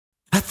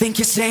think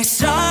you say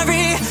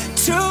sorry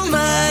too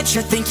much.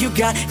 I think you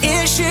got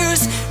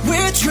issues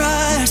with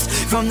trust,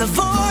 from the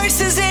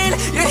voices in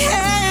your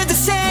head that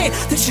say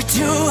that you're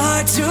too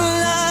hard to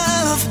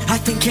love. I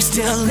think you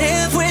still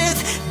live with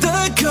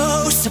the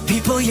ghosts of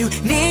people you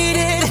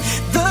needed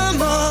the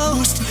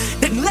most,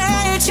 that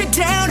let you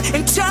down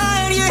and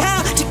taught you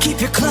how to keep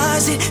your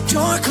closet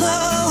door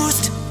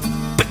closed.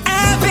 But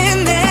I've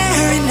been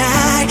there and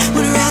I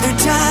would rather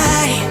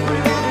die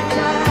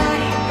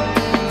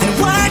than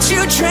watch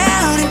you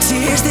drown in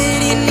tears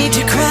that you need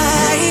to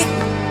cry.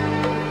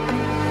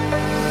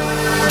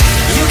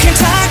 You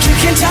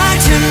can talk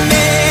to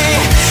me.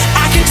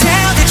 I can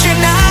tell that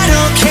you're not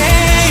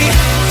okay.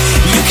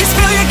 You can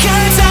spill your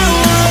guts, I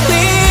won't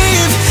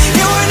leave.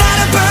 You are not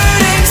a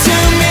burden to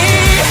me.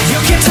 You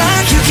can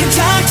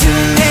talk to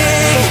me,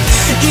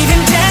 even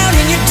down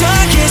in your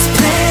darkest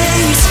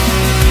place.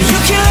 You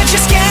can let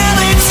your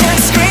skeleton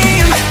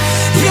scream.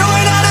 You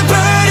are not a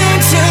burden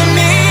to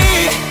me.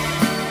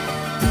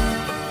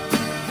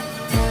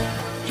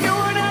 You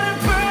are not a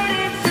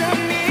burden to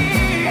me.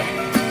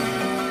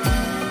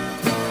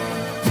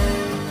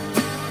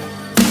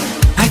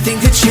 I think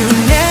that you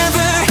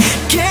never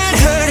get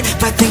hurt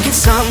by thinking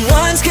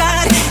someone's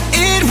got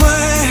it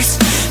worse.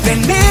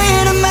 Been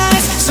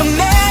minimized so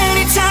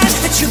many times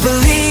that you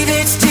believe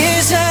it's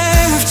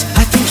deserved.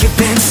 I think you've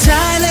been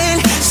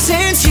silent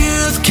since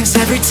youth, 'cause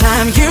every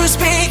time you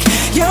speak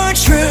your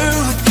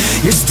truth,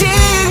 you're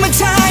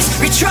stigmatized,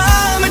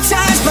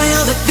 re-traumatized by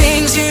all the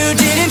things you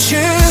didn't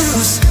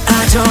choose.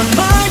 I don't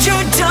mind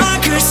your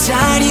darker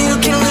side, you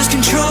can lose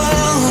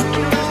control.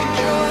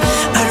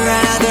 I'd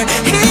rather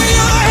hear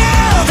your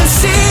hell than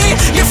see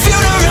your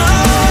funeral.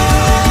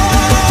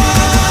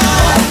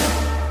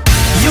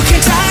 You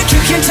can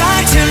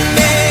talk to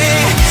me.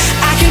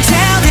 I can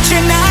tell that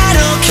you're not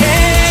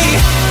okay.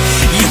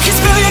 You can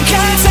spill your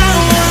guts, I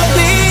won't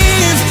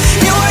leave.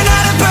 You are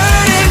not a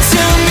burden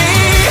to me.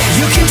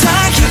 You can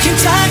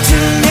talk to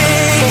me,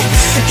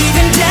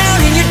 even down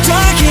in your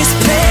darkest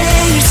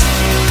place.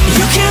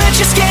 You can let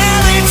your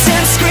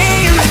skeleton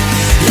scream.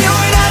 You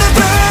are not a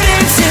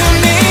burden to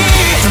me.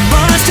 The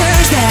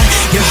monsters that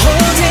you're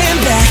holding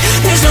back,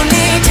 there's no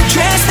need to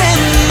dress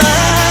them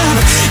up.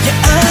 Your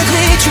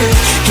ugly truth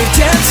give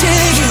depth to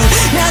you.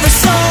 Now there's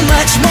so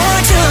much more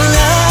to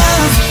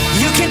love.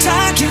 You can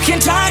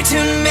talk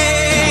to me.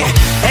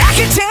 I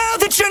can tell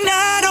that you're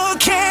not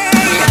okay.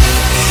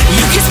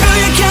 You can spill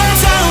your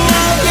guts, I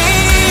won't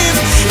leave.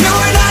 You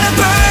are not a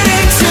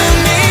burden to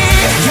me.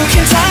 You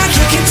can talk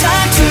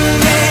to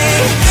me,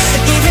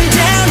 even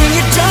down in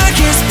your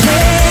darkest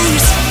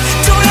place.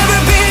 Don't ever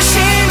be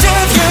ashamed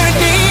of your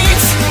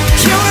needs.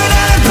 You are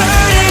not a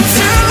burden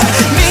to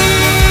me.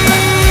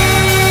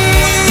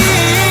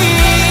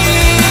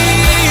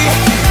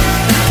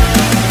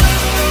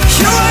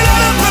 You are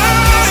not a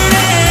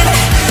burden.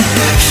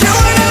 You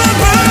are not a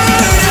burden.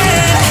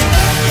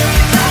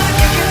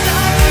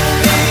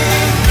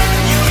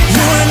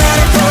 You are not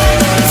a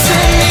burden to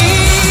me.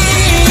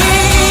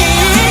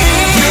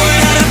 You are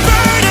not a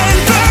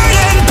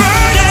burden,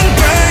 burden.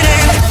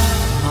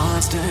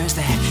 Monsters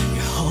that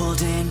you're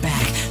holding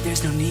back,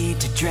 there's no need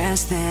to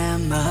dress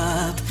them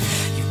up.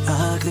 Your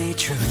ugly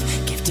truth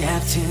give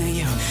depth to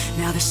you.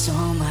 Now there's so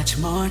much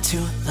more to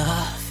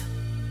love.